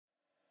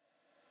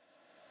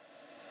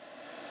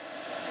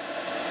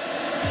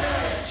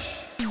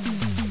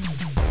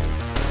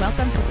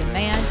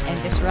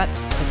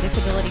Disrupt the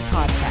Disability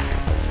Podcast.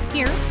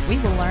 Here, we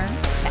will learn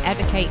to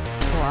advocate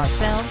for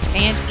ourselves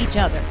and each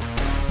other.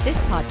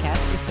 This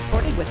podcast is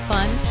supported with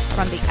funds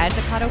from the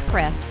Advocado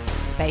Press,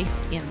 based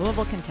in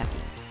Louisville, Kentucky.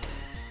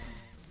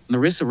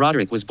 Marissa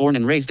Roderick was born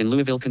and raised in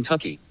Louisville,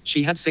 Kentucky.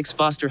 She had 6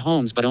 foster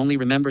homes but only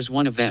remembers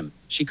one of them.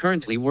 She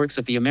currently works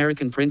at the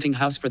American Printing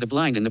House for the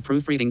Blind in the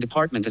proofreading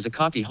department as a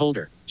copy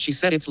holder. She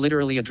said it's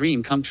literally a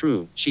dream come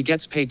true. She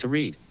gets paid to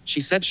read.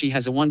 She said she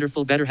has a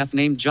wonderful better half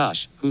named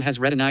Josh, who has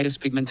retinitis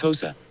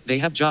pigmentosa. They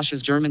have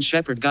Josh's German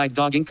Shepherd guide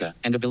dog Inca,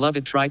 and a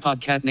beloved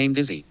tripod cat named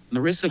Izzy.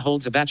 Marissa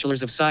holds a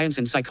Bachelor's of Science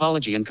in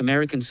Psychology and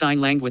American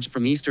Sign Language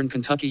from Eastern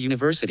Kentucky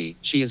University.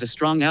 She is a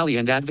strong ally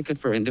and advocate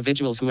for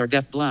individuals who are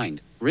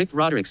deaf-blind. Rick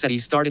Roderick said he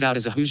started out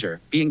as a Hoosier,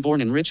 being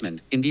born in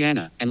Richmond,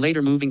 Indiana, and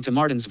later moving to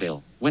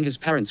Martinsville. When his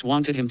parents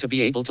wanted him to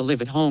be able to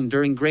live at home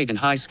during grade and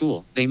high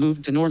school, they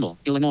moved to Normal,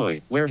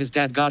 Illinois, where his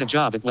dad got a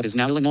job at what is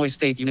now Illinois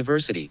State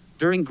University.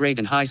 During grade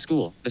and high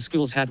school, the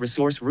schools had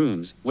resource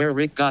rooms, where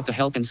Rick got the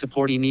help and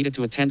support he needed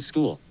to attend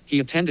school. He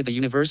attended the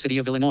University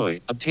of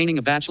Illinois, obtaining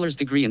a bachelor's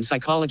degree in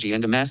psychology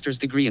and a master's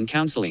degree in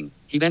counseling.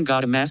 He then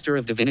got a Master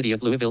of Divinity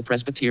at Louisville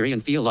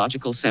Presbyterian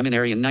Theological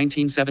Seminary in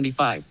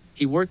 1975.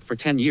 He worked for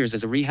 10 years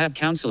as a rehab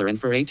counselor and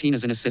for 18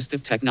 as an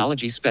assistive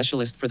technology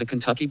specialist for the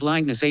Kentucky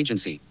Blindness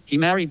Agency. He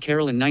married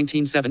Carol in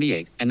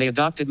 1978, and they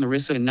adopted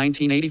Marissa in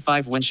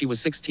 1985 when she was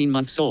 16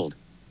 months old.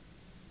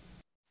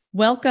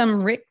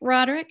 Welcome, Rick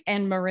Roderick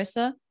and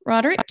Marissa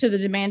Roderick, to the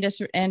Demand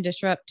and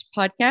Disrupt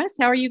podcast.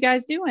 How are you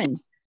guys doing?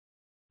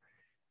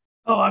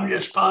 Oh, I'm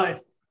just fine.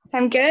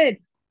 I'm good.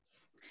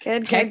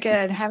 Good.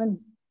 Having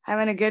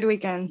a good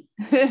weekend.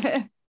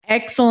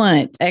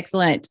 Excellent.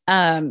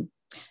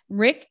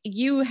 Rick,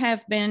 you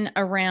have been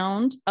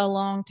around a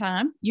long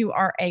time. You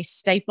are a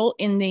staple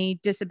in the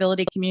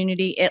disability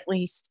community, at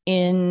least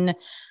in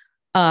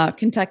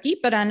Kentucky,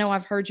 but I know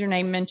I've heard your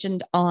name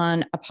mentioned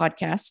on a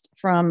podcast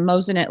from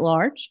Mosen at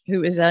Large,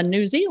 who is a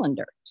New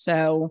Zealander.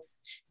 So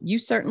you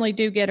certainly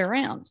do get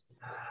around.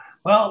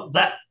 Well,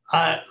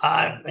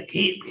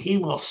 he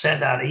will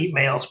send out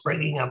emails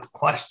bringing up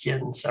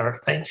questions or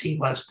things he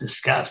must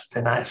discuss,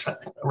 and I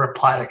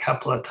replied a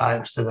couple of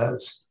times to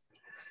those.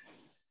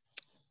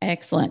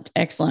 Excellent.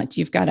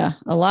 You've got a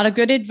lot of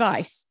good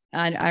advice.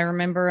 I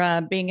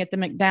remember being at the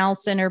McDowell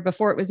Center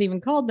before it was even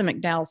called the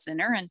McDowell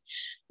Center, and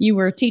you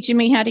were teaching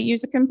me how to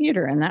use a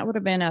computer, and that would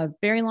have been a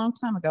very long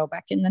time ago,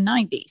 back in the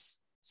 90s.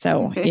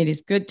 So it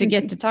is good to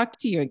get to talk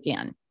to you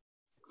again.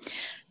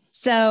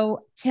 So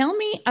tell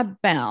me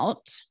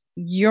about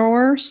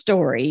your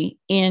story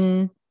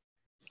in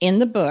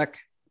the book.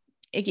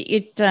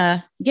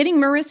 Getting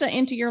Marissa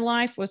into your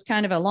life was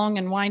kind of a long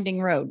and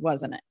winding road,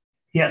 wasn't it?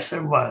 Yes,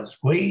 it was.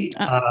 We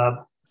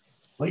got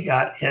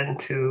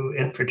into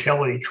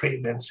infertility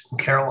treatments, and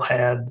Carol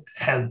had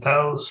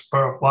those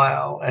for a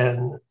while,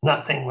 and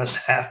nothing was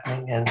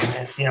happening. And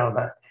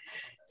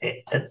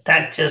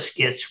that just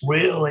gets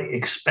really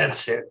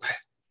expensive.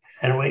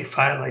 And we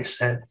finally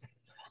said,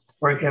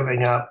 we're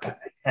giving up.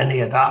 And the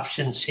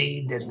adoption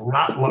scene did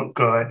not look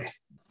good.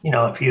 You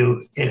know, if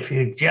you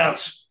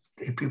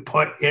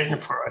put in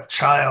for a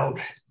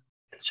child,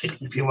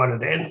 if you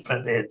want an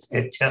infant,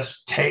 it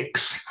just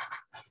takes.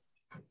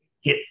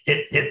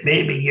 It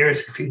may be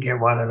years if you get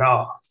one at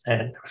all.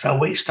 And so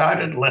we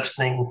started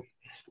listening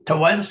to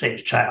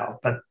Wednesday's Child,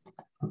 but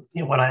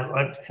when I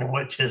went,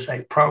 which is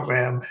a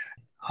program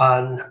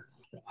on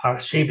our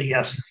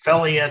CBS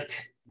affiliate,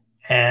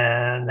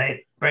 and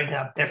they bring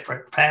up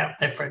different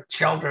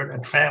children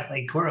and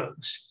family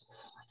groups,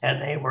 and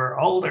they were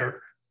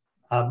older,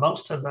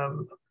 most of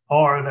them,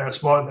 or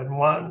there's more than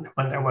one.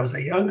 When there was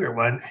a younger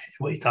one,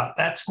 we thought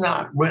that's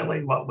not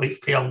really what we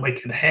feel we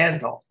can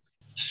handle.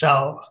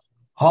 So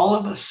all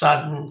of a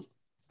sudden,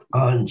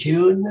 on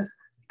June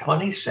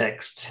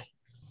 26th,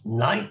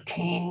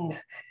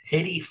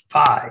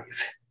 1985,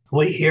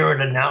 we hear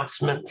an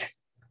announcement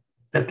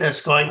that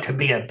there's going to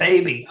be a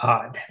baby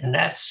on, and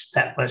that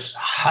was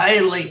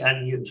highly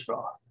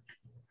unusual.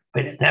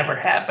 But it never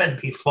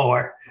happened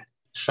before.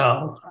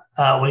 So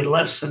we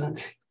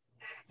listened,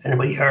 and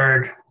we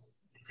heard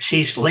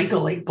she's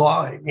legally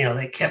blind. You know,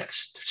 they kept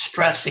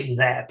stressing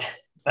that.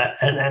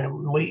 And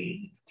then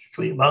we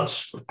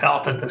most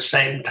felt at the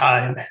same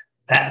time,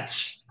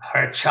 that's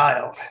our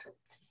child.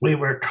 We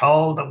were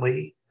told that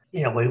we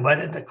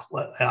went into,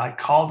 I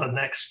called the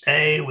next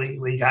day,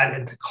 we got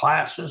into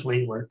classes.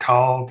 We were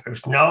told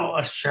there's no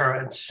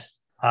assurance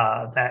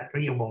that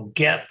you will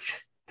get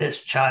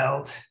this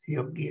child,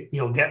 you'll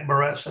get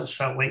Marissa.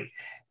 So we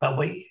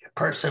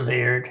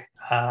persevered.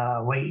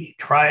 We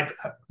tried,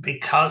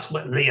 because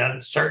with the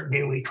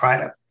uncertainty, we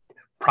tried a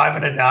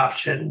private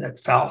adoption that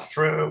fell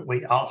through.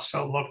 We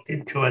also looked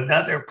into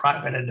another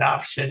private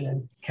adoption,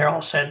 and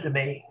Carol said to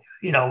me,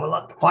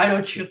 well, why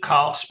don't you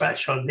call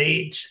special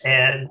needs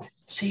and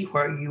see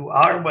where you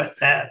are with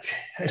that,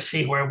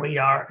 see where we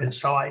are. And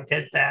so I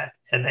did that,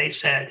 and they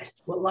said,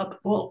 we'll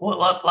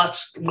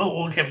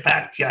get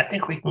back to you. I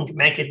think we can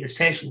make a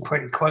decision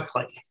pretty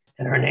quickly.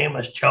 And her name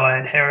was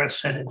Joanne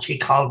Harrison, and she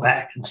called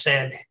back and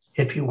said,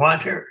 if you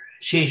want her,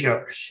 she's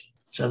yours.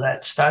 So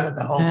that started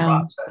the whole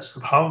Wow. process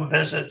of home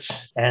visits.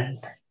 And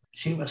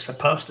she was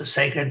supposed to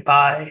say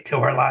goodbye to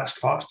her last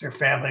foster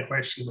family,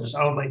 where she was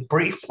only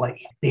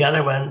briefly. The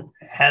other one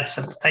had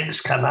some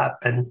things come up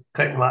and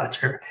couldn't watch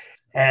her.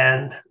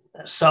 And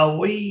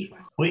so she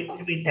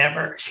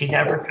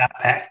never got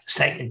back to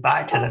say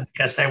goodbye to them,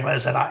 because there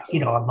was a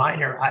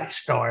minor ice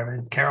storm.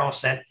 And Carol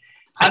said,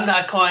 I'm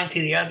not going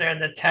to the other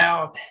end of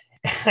town.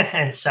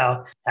 And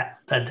so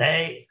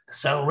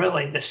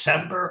really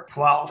December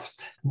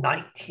 12th,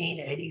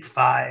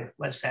 1985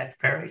 was that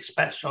very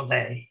special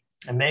day.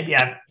 And maybe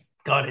I've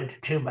gone into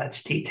too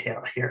much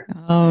detail here.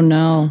 Oh,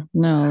 no.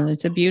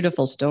 It's a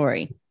beautiful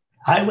story.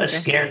 I was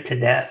scared to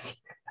death.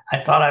 I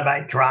thought I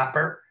might drop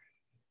her.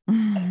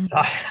 I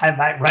thought I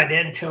might run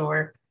into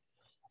her.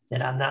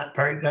 And I'm not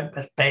very good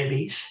with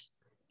babies,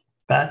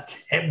 but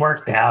it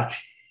worked out.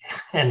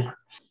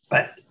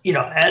 But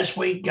as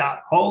we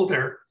got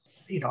older,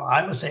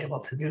 I was able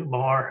to do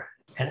more.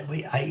 And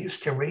I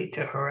used to read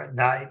to her at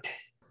night,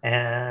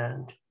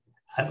 and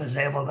I was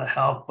able to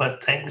help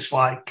with things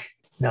like,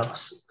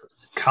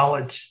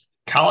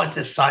 college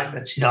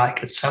assignments. I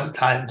could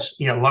sometimes,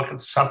 look at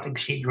something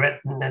she'd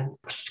written and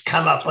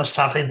come up with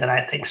something that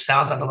I think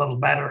sounded a little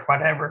better,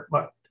 whatever.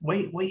 But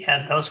we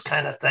had those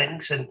kind of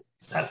things, and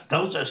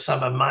those are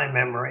some of my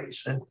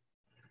memories. And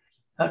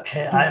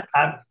okay,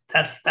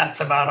 that's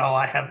about all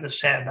I have to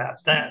say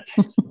about that.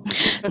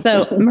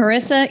 So,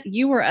 Marissa,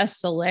 you were a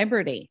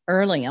celebrity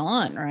early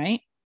on,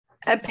 right?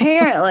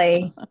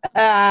 Apparently.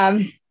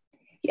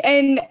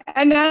 And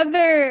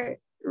another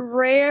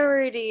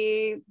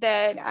rarity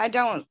that I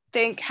don't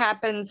think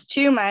happens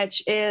too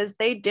much is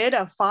they did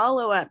a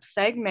follow-up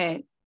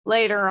segment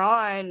later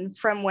on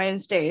from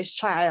Wednesday's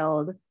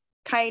Child,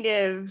 kind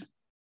of,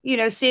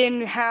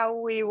 seeing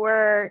how we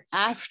were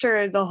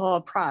after the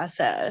whole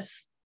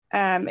process,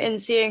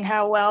 and seeing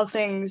how well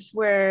things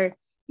were,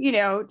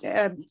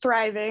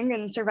 thriving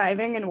and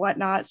surviving and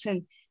whatnots.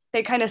 And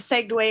they kind of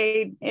segued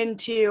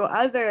into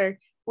other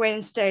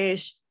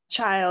Wednesday's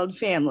Child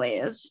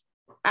families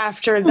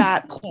after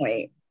that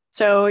point.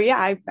 So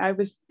yeah, I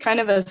was kind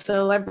of a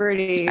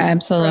celebrity.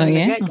 Absolutely.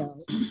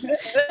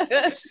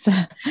 Yeah.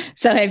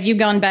 So have you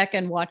gone back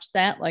and watched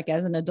that? Like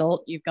as an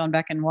adult, you've gone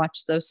back and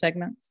watched those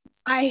segments?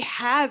 I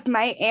have.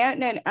 My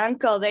aunt and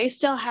uncle, they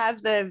still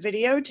have the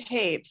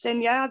videotapes,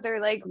 and yeah,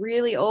 they're like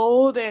really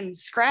old and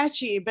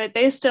scratchy, but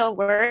they still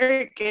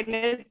work, and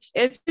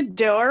it's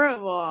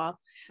adorable.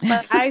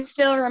 But I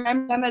still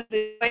remember some of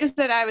the toys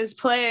that I was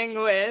playing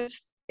with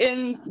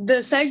in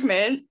the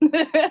segment.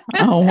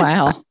 Oh,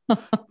 wow.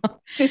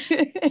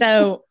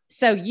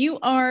 So you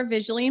are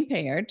visually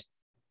impaired.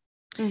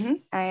 Mm-hmm,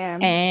 I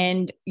am.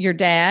 And your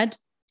dad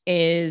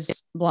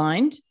is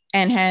blind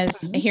and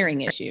has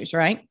hearing issues,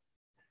 right?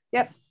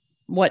 Yep.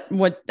 What,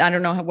 I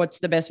don't know what's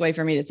the best way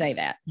for me to say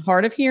that.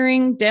 Hard of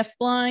hearing, deaf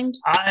blind?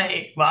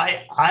 I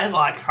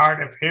like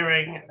hard of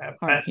hearing,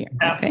 but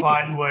deaf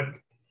blind would,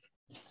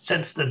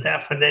 since the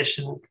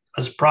definition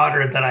was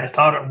broader than I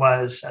thought it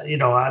was.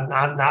 I'm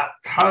not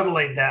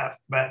totally deaf,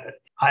 but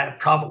I have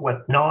trouble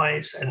with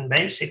noise, and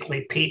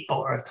basically people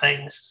or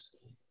things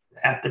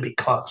have to be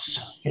close.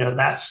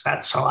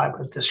 That's how I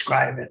would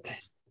describe it.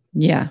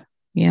 Yeah,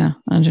 I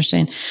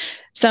understand.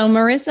 So,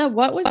 Marissa,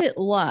 what was it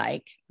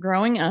like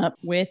growing up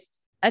with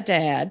a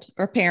dad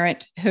or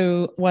parent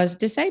who was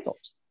disabled?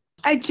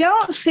 I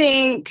don't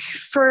think,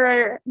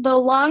 for the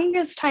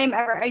longest time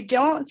ever, I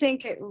don't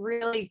think it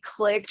really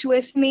clicked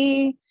with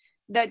me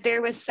that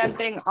there was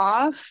something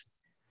off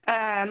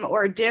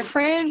or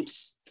different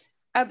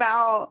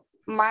about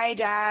my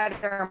dad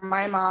or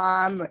my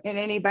mom and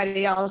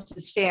anybody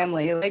else's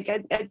family. Like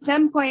at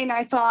some point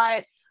I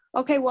thought,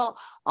 okay, well,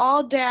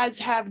 all dads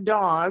have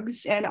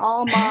dogs and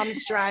all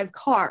moms drive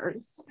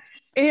cars.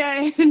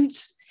 And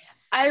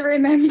I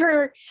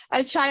remember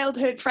a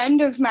childhood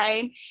friend of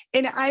mine,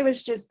 and I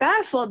was just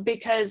baffled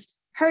because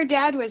her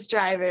dad was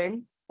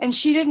driving and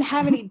she didn't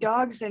have any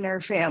dogs in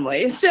her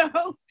family. So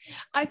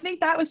I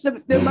think that was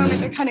the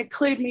moment that kind of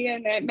clued me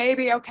in that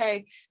maybe,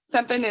 okay,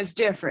 something is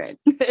different.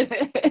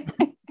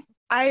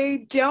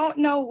 I don't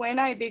know when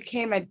I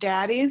became a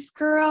daddy's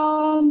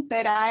girl,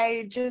 but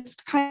I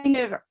just kind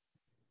of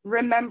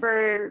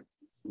remember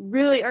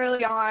really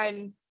early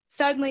on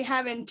suddenly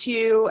having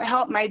to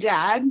help my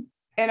dad.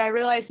 And I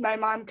realized my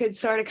mom could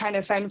sort of kind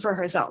of fend for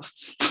herself.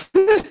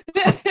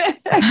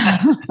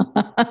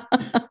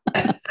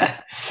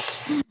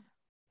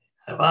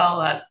 Well,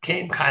 that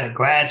came kind of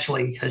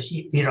gradually because,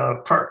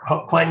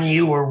 when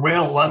you were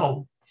real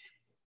little,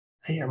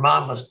 your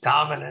mom was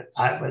dominant,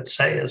 I would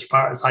say, as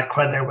far as like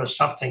when there was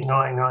something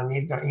going on,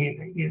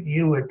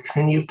 you would,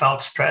 when you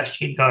felt stressed,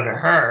 you'd go to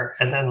her.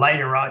 And then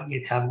later on,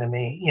 you'd come to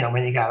me,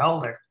 when you got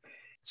older.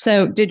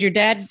 So did your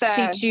dad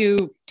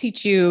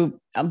teach you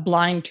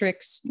blind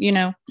tricks,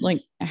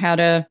 like how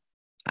to,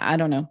 I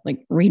don't know,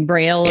 like read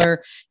Braille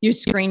or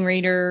use screen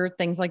reader,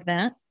 things like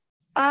that?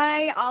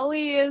 I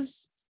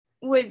always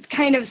would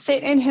kind of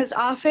sit in his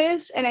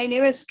office, and I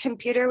knew his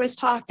computer was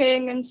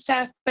talking and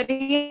stuff, but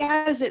he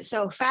has it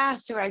so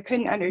fast so I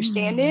couldn't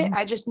understand it.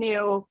 I just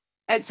knew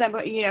at some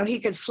point, he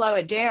could slow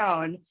it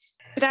down.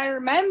 But I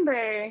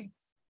remember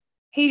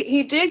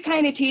he did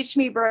kind of teach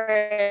me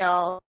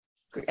Braille,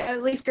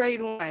 at least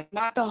grade 1,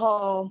 not the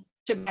whole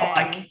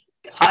shebang.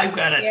 I've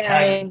got to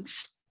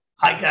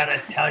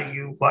tell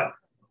you what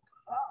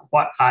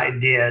I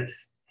did.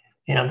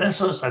 This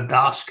was a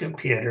DOS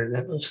computer.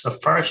 That was the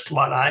first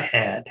one I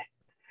had.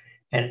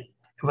 And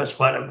it was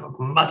one of a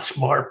much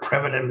more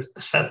primitive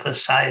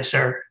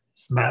synthesizer.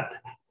 But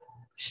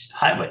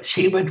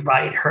she would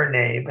write her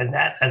name, and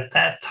at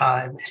that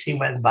time she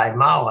went by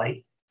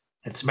Molly.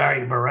 It's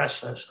Mary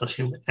Marissa. So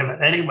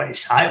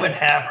anyways, I would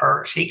have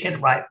her. She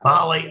could write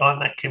Molly on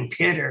the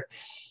computer,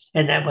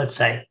 and then would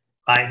say,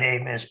 "My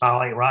name is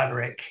Molly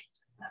Roderick.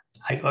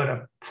 I go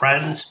to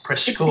Friends for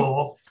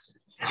School."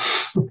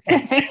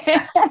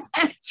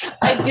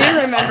 I do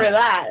remember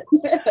that.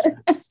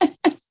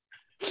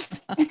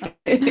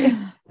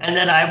 And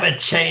then I would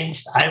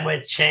change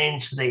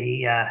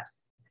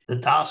the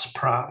DOS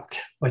prompt,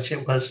 which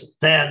it was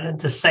then, and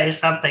to say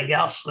something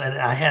else that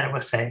I had it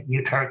was say,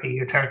 "You turkey,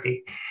 you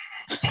turkey."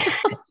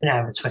 And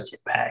I would switch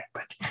it back,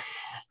 but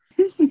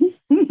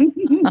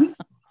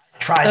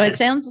try. So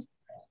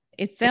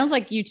it sounds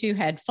like you two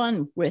had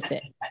fun with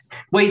it.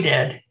 We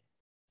did.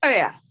 Oh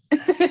yeah.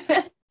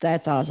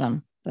 That's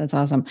awesome. That's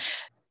awesome.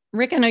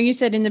 Rick, I know you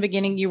said in the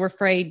beginning you were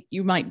afraid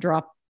you might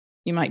drop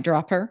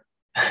her.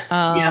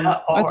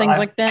 Or things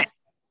like that.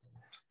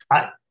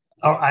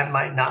 I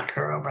might knock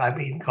her over. I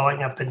mean,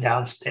 going up and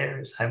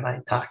downstairs, I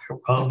might knock her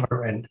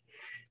over. And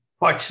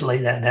fortunately,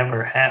 that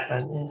never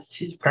happened.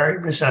 She's very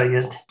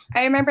resilient.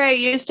 I remember I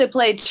used to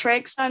play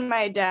tricks on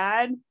my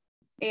dad,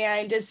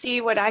 and to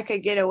see what I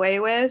could get away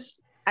with,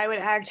 I would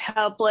act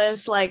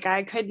helpless, like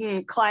I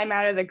couldn't climb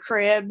out of the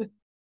crib.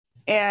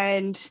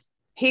 And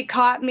he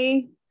caught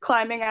me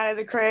climbing out of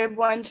the crib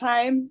one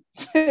time.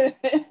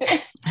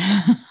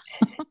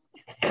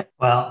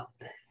 Well,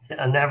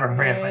 I never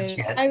very much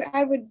yet.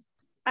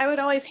 I would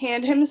always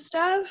hand him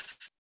stuff,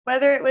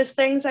 whether it was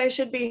things I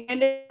should be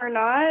handing or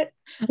not.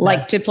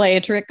 Like to play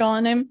a trick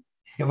on him?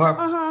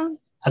 I'll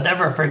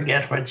never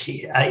forget when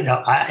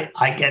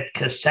I get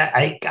cassette.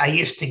 I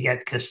used to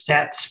get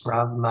cassettes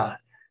from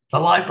the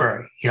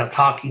library,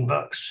 talking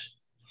books.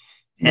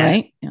 And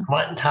right. Yeah.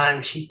 One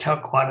time she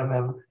took one of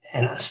them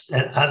and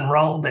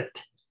unrolled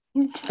it.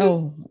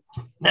 Oh.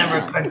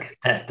 Never could get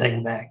that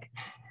thing back.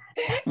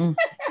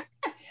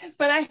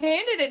 But I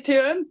handed it to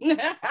him.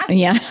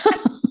 Yeah.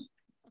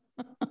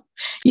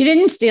 You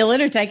didn't steal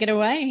it or take it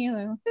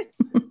away.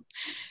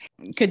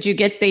 Could you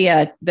get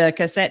the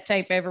cassette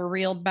tape ever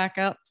reeled back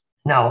up?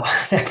 No,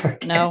 never.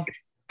 No,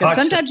 because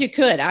sometimes you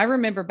could. I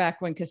remember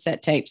back when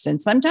cassette tapes,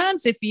 and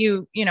sometimes if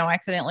you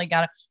accidentally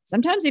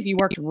sometimes if you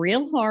worked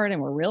real hard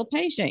and were real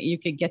patient, you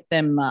could get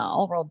them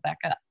all rolled back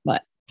up.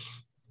 But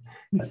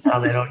now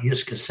they don't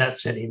use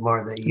cassettes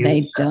anymore.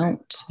 They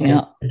don't.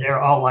 Yeah,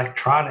 they're all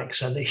electronic,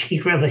 so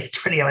it's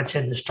pretty much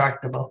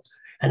indestructible.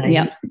 And they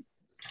use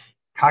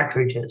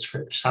cartridges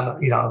for some,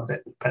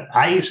 but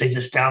I usually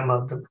just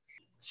download them.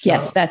 So.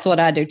 Yes, that's what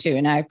I do too,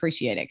 and I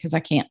appreciate it because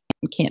I can't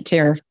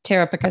tear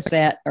up a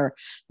cassette or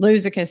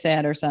lose a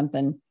cassette or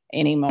something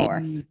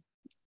anymore.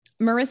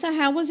 Marissa,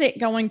 how was it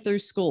going through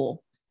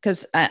school?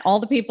 Because all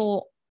the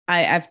people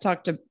I've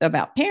talked to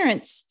about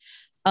parents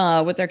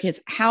with their kids,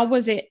 how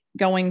was it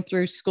going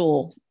through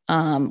school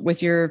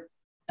with your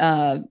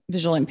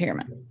visual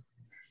impairment?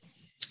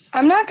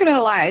 I'm not going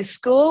to lie,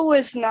 school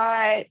was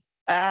not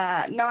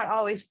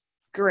always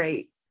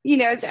great.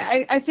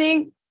 I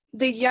think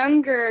the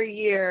younger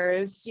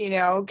years,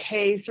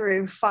 K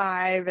through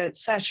 5,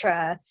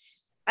 etc.,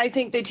 I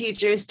think the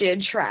teachers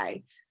did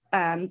try.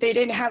 They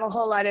didn't have a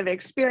whole lot of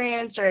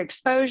experience or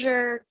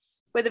exposure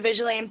with a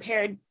visually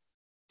impaired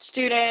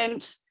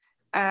student.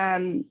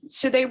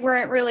 So they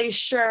weren't really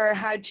sure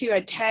how to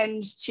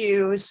attend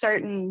to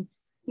certain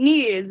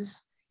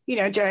needs,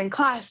 during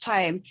class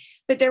time.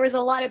 But there was a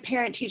lot of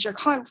parent-teacher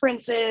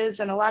conferences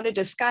and a lot of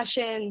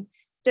discussion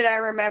that I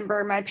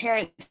remember my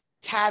parents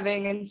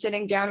having and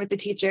sitting down with the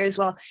teachers.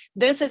 Well,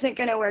 this isn't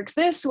going to work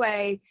this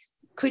way.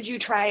 Could you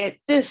try it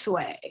this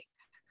way?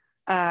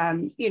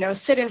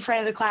 Sit in front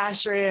of the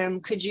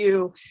classroom. Could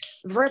you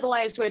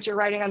verbalize what you're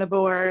writing on the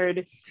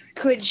board?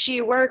 Could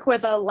she work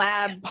with a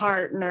lab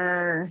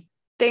partner?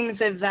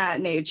 Things of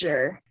that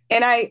nature.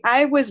 And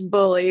I was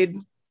bullied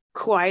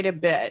quite a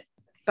bit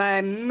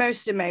by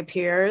most of my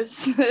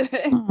peers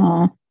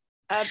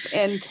up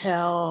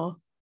until,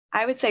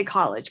 I would say,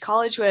 college.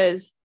 College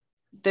was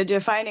the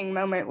defining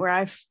moment where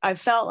I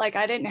felt like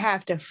I didn't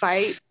have to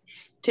fight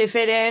to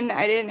fit in.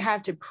 I didn't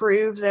have to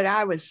prove that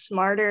I was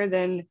smarter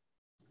than,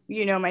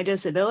 my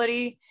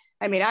disability.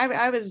 I mean,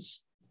 I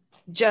was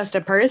just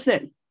a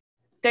person.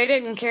 They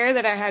didn't care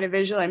that I had a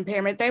visual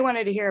impairment. They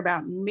wanted to hear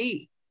about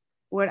me,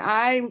 what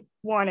I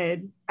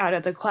wanted out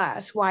of the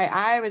class, why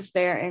I was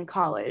there in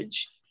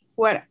college,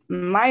 what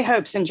my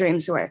hopes and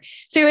dreams were.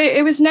 So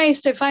it was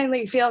nice to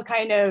finally feel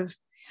kind of,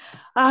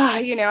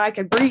 I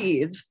could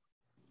breathe.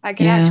 I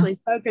could actually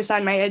focus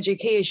on my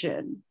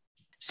education.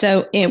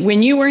 So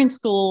when you were in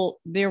school,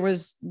 they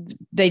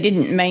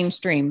didn't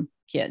mainstream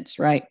kids,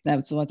 right?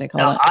 That's what they call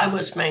Now, it. I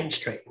was Main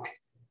Street.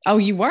 Oh,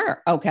 you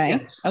were? Okay.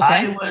 Yes, Okay.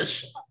 I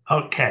was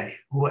okay.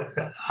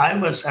 I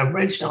was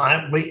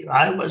originally.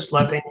 I was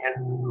living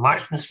in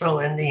Martinsville,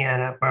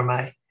 Indiana, where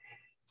my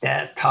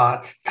dad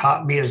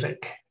taught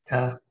music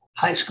to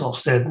high school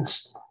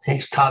students.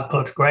 He's taught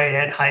both grade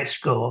and high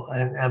school,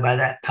 and by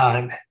that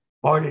time,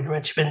 born in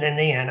Richmond,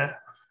 Indiana,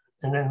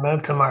 and then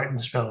moved to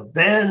Martinsville.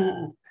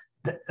 Then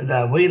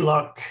we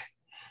looked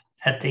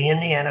at the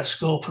Indiana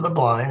School for the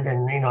Blind,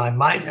 and I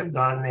might have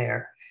gone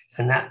there,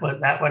 and that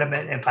would have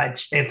been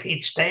if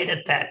he'd stayed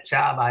at that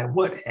job, I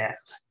would have.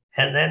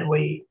 And then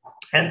we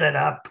ended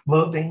up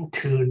moving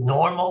to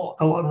Normal,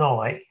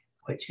 Illinois,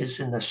 which is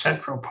in the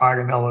central part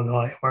of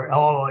Illinois, where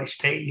Illinois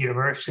State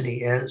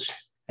University is,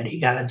 and he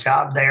got a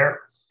job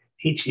there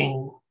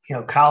teaching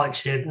college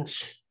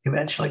students.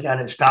 Eventually got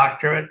his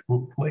doctorate,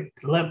 and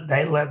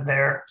they lived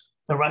there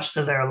the rest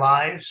of their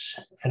lives,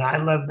 and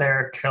I lived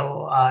there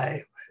till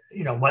I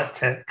went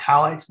to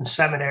college and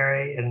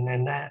seminary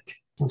and that.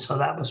 And so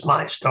that was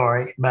my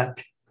story.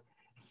 But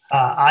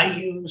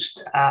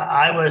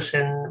I was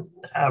in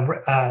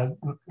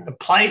the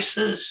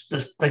places,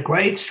 the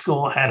grade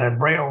school had a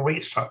Braille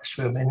resource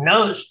room. In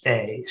those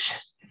days,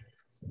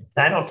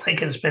 I don't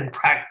think it's been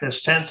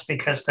practiced since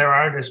because there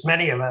aren't as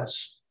many of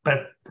us,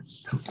 but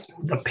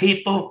the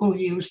people who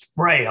used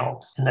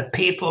Braille and the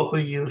people who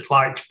used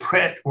large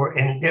print were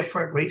in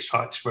different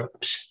resource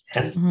rooms.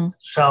 And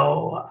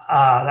so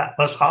that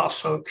was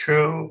also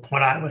true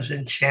when I was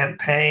in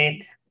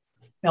Champaign,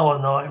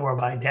 Illinois, where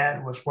my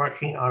dad was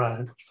working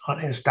on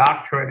his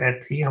doctorate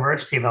at the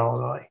University of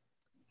Illinois.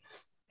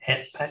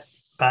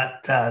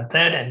 But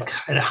then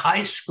in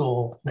high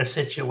school, the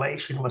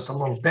situation was a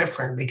little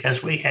different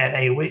because we had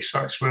a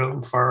resource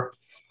room for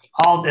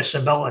all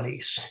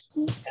disabilities.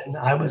 And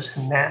I was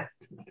in that,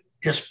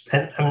 just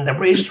in the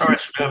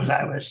resource rooms,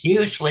 I was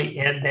usually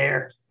in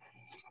there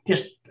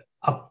just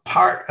a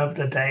part of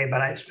the day, but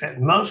I spent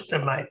most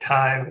of my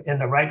time in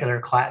the regular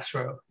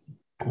classroom.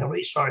 And the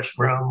resource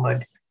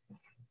room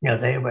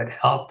they would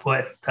help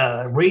with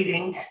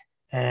reading,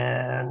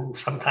 and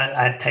sometimes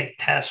I'd take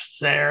tests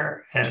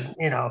there and,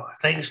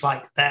 things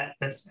like that.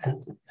 And I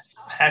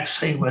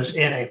actually was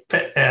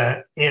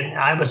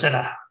I was in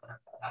a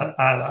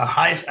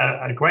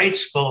grade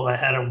school that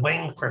had a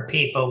wing for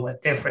people with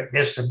different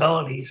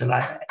disabilities. And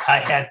I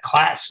had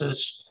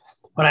classes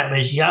when I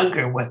was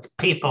younger with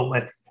people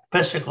with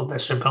physical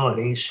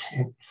disabilities.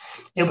 And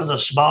it was a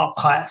small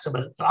class. It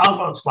was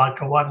almost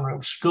like a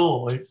one-room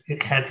school.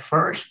 It had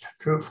first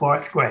through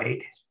fourth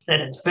grade.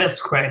 Then in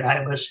fifth grade,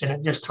 I was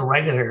in just a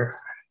regular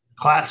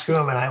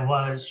classroom, and I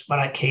was when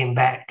I came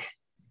back.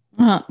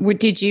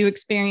 Did you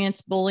experience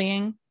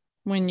bullying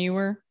when you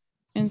were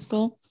in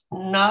school?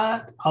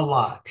 Not a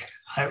lot.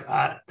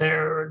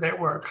 There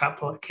were a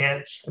couple of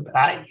kids, but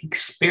I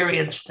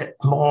experienced it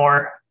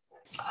more.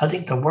 I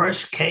think the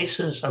worst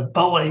cases of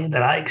bullying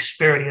that I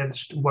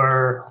experienced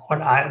were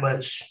when I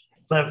lived,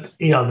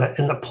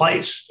 in the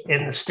place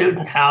in the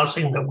student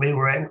housing that we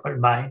were in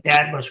when my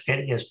dad was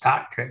getting his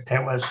doctorate.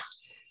 There was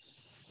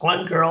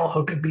one girl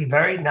who could be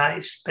very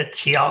nice, but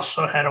she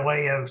also had a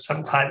way of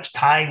sometimes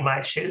tying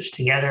my shoes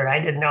together. I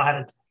didn't know how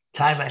to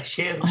tie my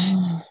shoes.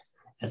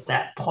 At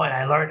that point,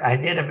 I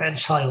did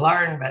eventually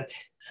learn, and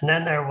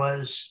then there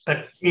was,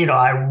 and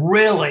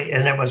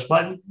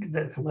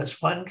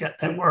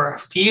there were a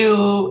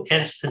few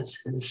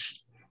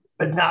instances,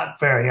 but not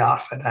very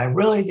often. I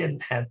really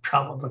didn't have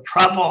trouble. The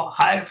trouble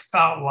I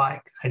felt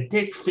like, I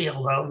did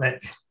feel though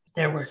that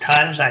there were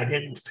times I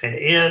didn't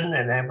fit in,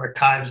 and there were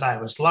times I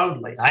was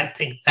lonely. I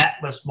think that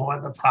was more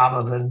the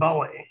problem than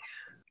bullying.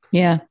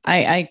 Yeah,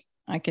 I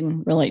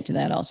can relate to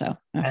that also.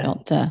 I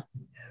felt,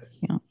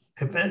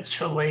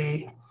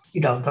 eventually,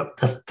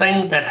 the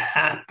thing that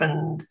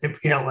happened,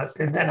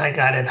 and then I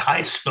got in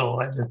high school,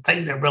 and the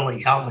thing that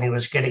really helped me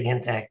was getting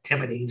into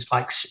activities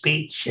like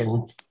speech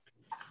and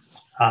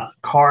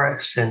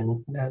chorus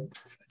and a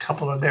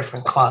couple of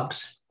different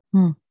clubs.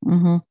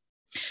 Mm-hmm.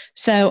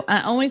 So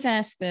I always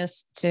ask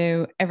this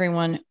to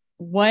everyone.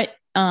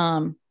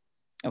 I'll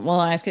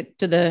ask it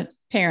to the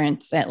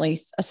parents at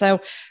least.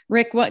 So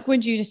Rick, what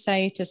would you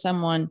say to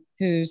someone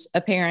who's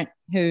a parent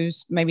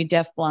who's maybe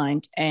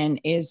deafblind and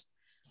is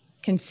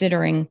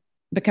considering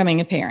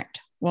becoming a parent?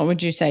 What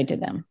would you say to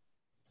them?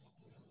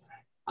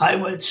 I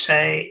would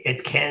say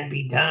it can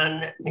be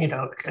done.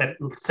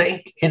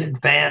 Think in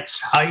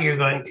advance how you're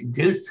going to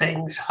do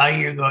things, how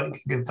you're going to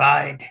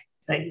divide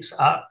things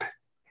up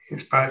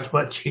as far as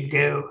what you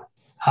do.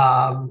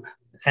 And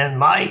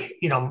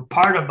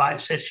part of my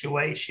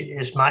situation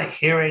is my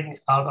hearing,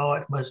 although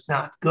it was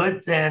not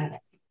good then,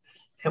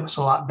 it was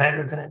a lot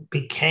better than it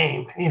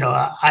became.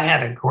 I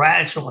had a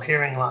gradual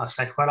hearing loss.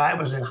 Like when I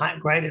was in high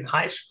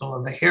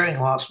school, the hearing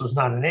loss was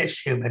not an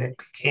issue, but it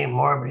became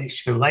more of an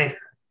issue later.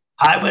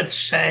 I would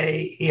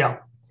say,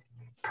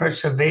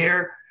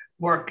 persevere,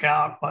 work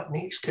out what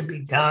needs to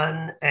be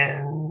done,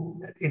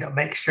 and,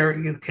 make sure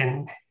you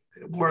can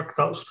work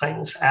those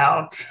things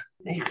out.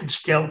 You can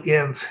still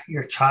give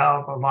your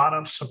child a lot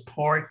of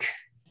support.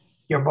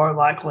 you're more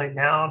likely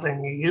now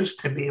than you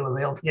used to be when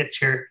they'll get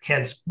your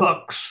kids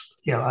books,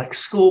 like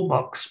school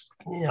books,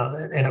 in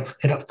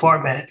a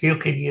format you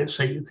could use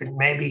so you could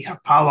maybe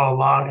follow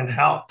along and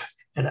help.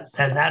 And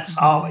that's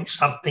always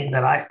something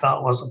that I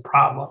thought was a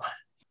problem.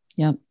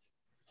 Yep.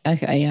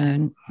 Okay.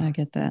 Yeah, I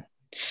get that.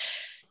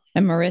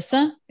 And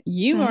Marissa,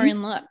 you are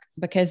in luck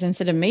because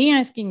instead of me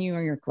asking you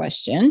your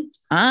question,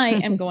 I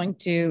am going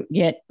to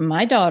get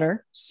my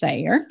daughter,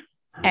 Sayer,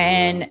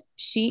 and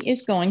she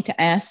is going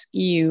to ask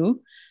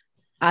you,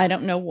 I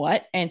don't know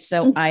what. And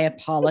so I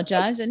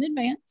apologize in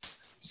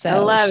advance.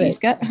 So she's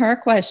got her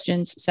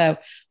questions. So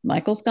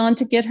Michael's gone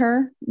to get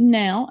her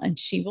now, and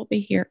she will be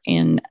here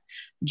in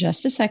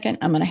just a second.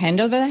 I'm going to hand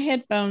over the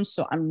headphones,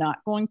 so I'm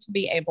not going to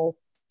be able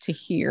to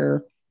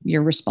hear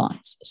your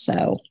response.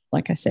 So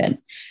like I said,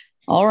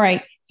 all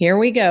right, here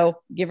we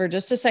go. Give her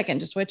just a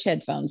second to switch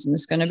headphones, and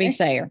it's going to be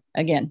Sayer.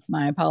 Again,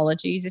 my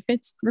apologies if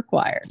it's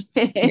required.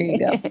 Here you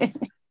go.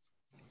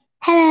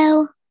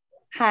 Hello.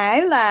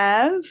 Hi,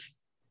 love.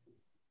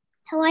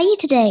 How are you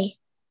today?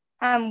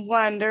 I'm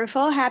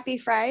wonderful. Happy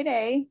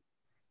Friday.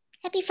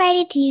 Happy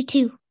Friday to you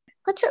too.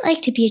 What's it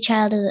like to be a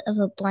child of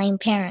a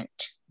blind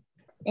parent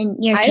in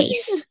your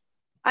case?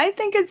 I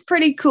think it's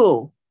pretty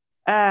cool.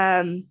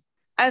 I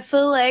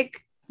feel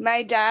like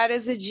my dad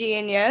is a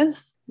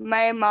genius.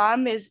 My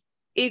mom is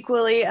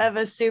equally of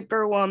a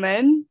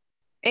superwoman.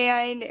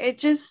 And it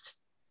just,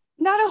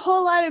 not a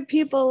whole lot of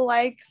people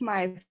like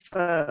my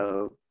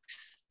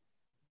folks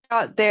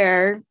out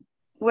there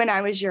when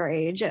I was your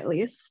age, at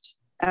least.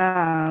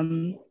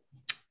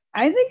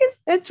 I think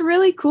it's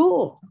really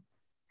cool.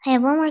 I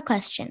have one more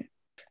question.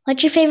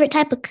 What's your favorite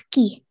type of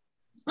cookie?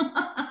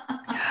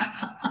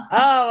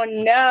 Oh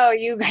no,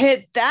 you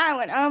hit that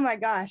one. Oh my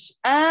gosh.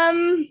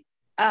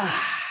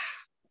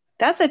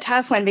 That's a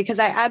tough one because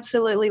I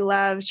absolutely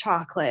love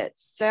chocolate.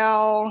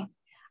 So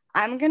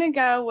I'm gonna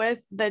go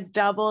with the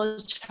double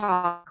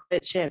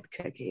chocolate chip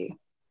cookie.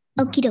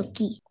 Okie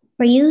dokie.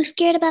 Were you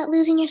scared about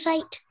losing your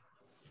sight?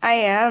 I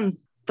am.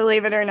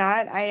 Believe it or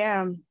not, I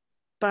am.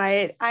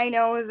 But I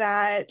know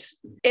that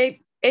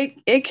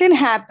it can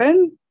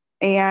happen,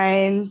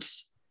 and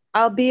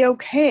I'll be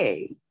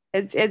okay.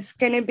 It's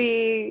going to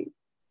be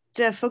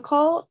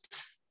difficult.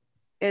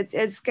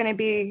 It's going to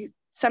be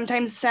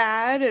sometimes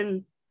sad,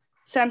 and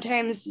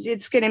sometimes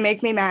it's going to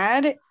make me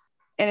mad,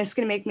 and it's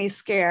going to make me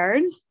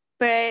scared.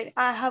 But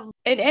I have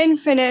an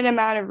infinite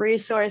amount of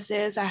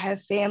resources. I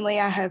have family.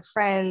 I have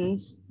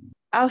friends.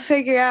 I'll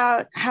figure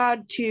out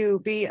how to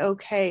be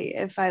okay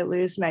if I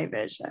lose my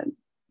vision.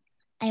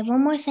 I have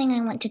one more thing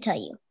I want to tell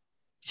you.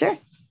 Sure.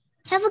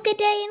 Have a good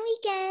day and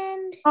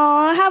weekend.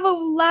 Oh, have a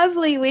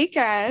lovely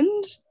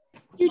weekend.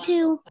 You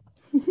too.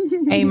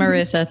 Hey,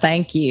 Marissa,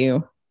 thank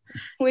you.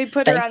 We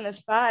put her on the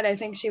spot. I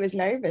think she was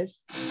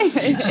nervous.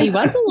 She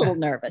was a little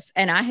nervous.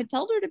 And I had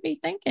told her to be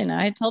thinking.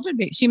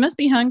 She must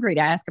be hungry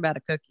to ask about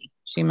a cookie.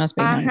 She must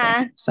be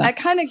hungry. So I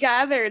kind of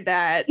gathered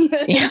that.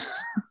 Yeah.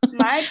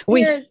 My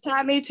parents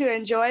taught me to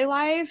enjoy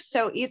life.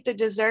 So eat the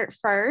dessert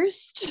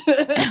first.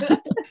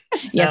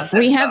 Yes,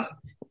 we have.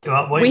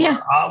 I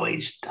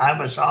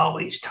was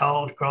always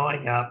told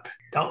growing up,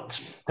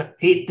 don't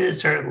eat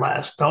dessert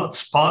last, don't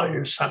spoil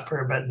your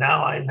supper. But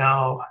now I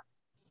know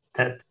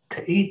that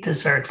to eat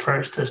dessert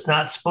first does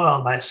not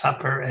spoil my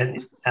supper.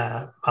 And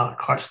of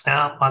course,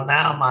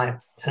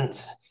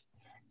 since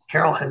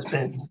Carol has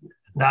been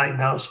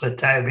diagnosed with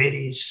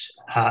diabetes,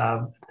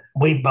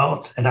 we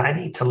both, and I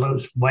need to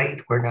lose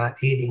weight. We're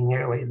not eating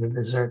nearly the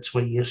desserts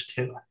we used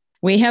to.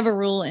 We have a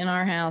rule in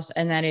our house,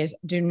 and that is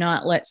do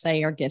not let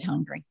Sayer get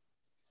hungry.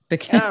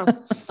 Because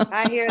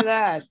I hear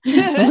that.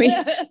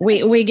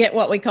 we get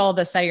what we call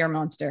the Sayer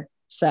monster.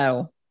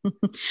 So,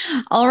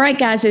 all right,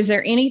 guys, is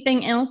there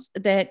anything else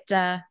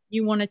that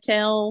you want to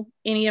tell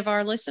any of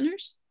our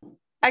listeners?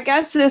 I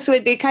guess this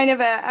would be kind of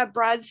a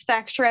broad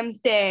spectrum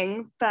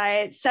thing,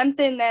 but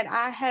something that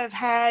I have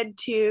had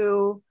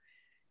to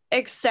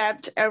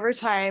accept over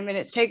time, and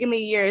it's taken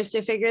me years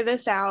to figure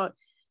this out.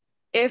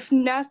 If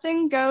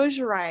nothing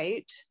goes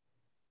right,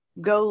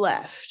 go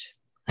left.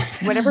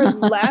 Whatever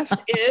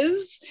left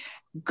is,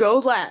 go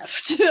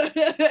left.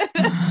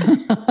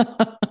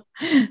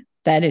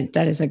 That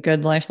is a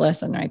good life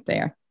lesson right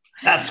there.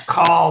 That's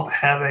called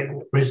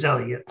having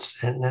resilience.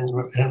 And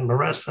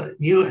Marissa,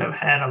 you have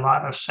had a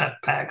lot of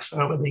setbacks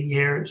over the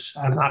years.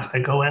 I'm not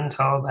going to go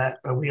into all that,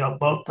 but we all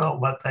both know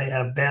what they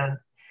have been.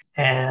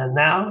 And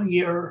now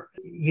you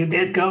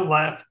did go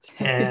left,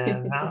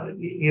 and now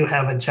you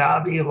have a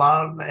job you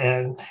love,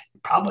 and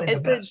probably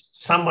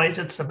some ways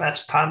it's the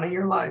best time of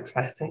your life,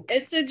 I think.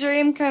 It's a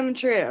dream come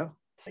true.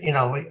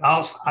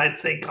 I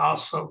think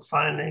also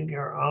finding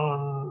your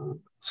own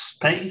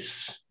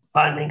space,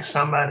 finding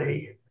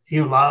somebody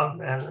you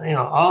love, and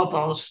all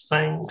those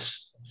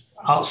things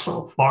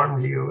also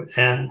formed you.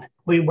 And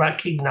we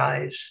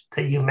recognize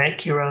that you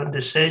make your own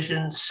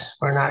decisions.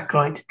 We're not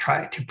going to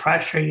try to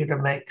pressure you to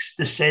make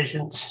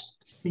decisions.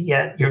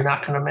 Yet you're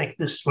not going to make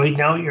this. We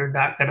know you're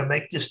not going to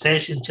make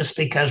decisions just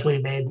because we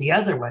made the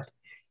other one.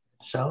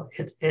 So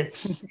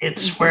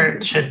it's where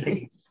it should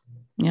be.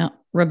 Yeah,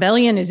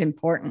 rebellion is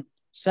important.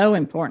 So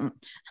important.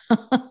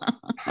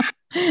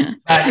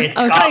 It's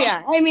Oh also,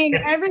 yeah, I mean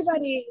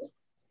everybody.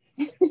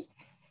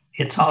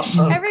 it's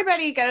also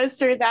Everybody goes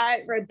through that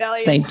They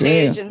rebellious do.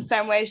 stage in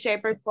some way,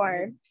 shape, or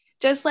form.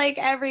 Just like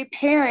every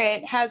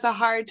parent has a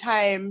hard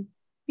time,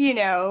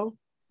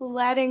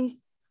 letting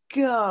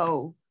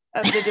go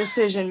of the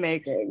decision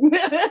making.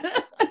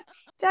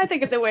 I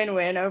think it's a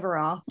win-win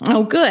overall.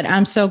 Oh, good.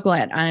 I'm so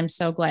glad.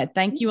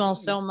 Thank you all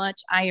so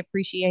much. I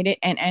appreciate it.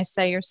 And as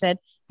Sayer said,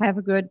 have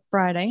a good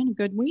Friday and a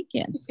good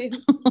weekend.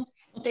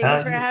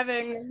 Thanks for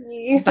having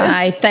me.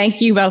 Bye.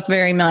 Thank you both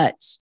very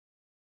much.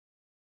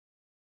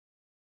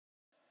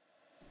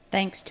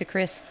 Thanks to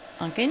Chris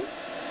Unkin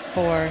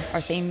for our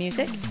theme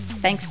music.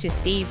 Thanks to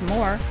Steve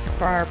Moore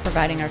for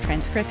providing our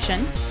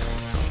transcription.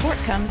 Support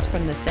comes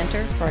from the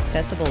Center for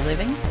Accessible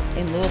Living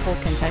in Louisville,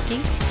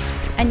 Kentucky.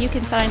 And you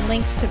can find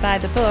links to buy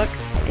the book,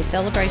 A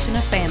Celebration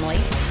of Family,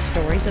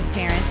 Stories of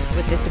Parents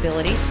with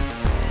Disabilities,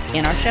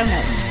 in our show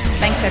notes.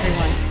 Thanks,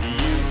 everyone.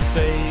 You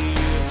say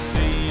you've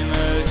seen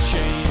a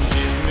change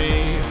in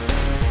me.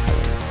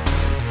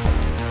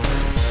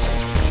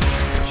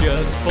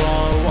 Just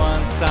for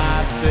once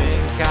I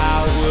think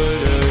I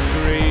would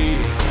agree.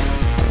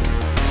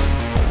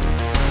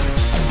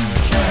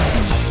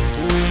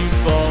 We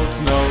both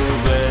know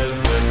there's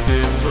a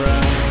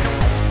difference.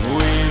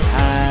 We've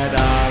had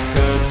our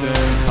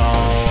curtain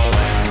call,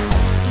 and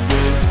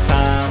this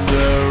time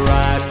the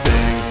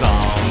writing's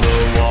on the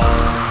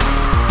wall.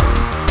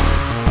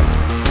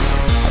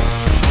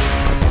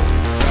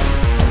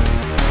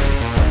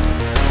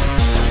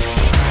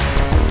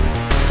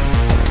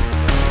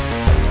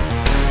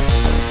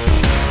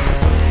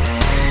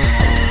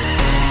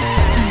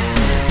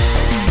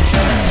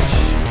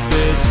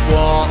 This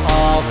war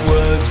of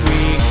words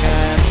we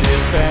can't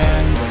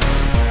defend.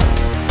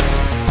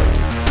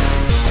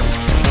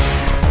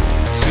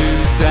 Two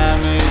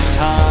damaged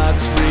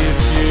hearts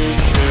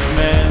refuse to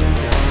mend.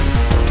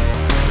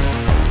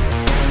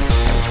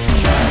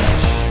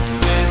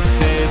 This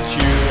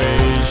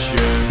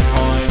situation's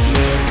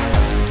pointless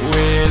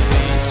with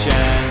each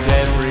and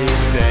every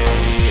day.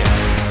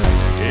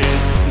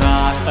 It's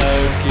not a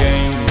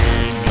game we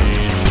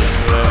need to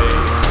play.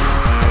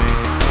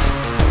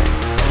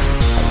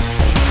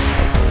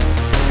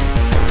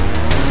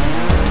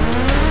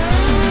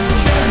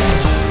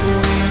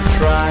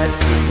 Try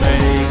to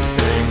make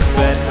things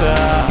better,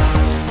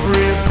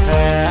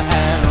 repair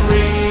and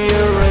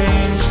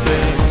rearrange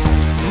things,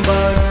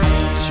 but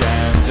each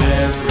and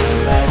every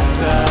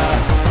letter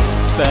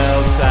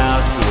spells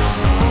out the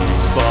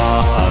need for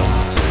us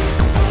to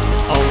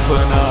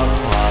open up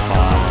our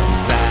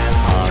minds and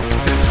hearts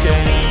to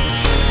change.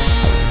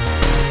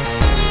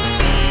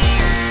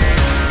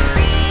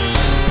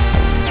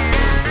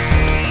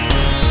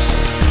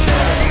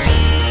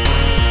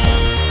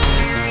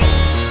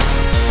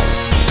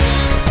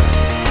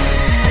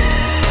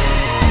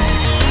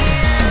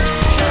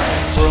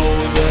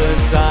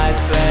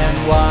 Dice, then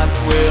what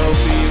will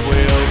be.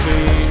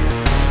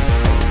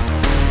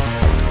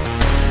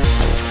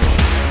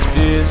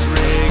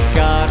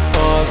 Disregard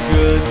for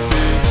good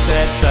to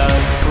set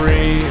us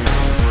free.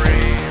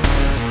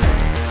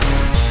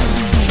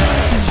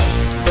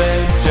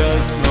 There's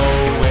just no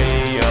way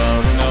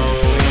of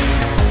knowing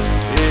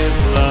if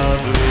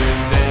love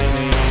lives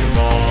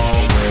anymore.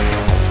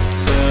 We'll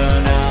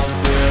turn out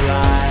the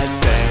light,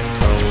 then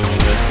close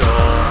the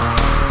door.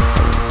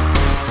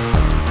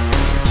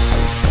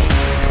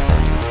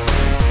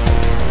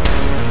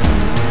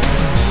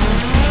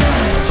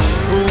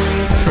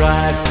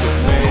 Try to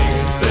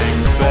make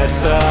things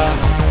better,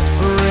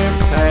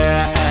 repair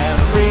and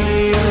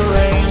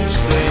rearrange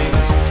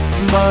things,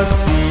 but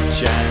each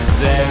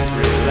and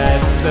every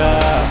letter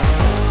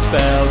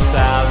spells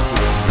out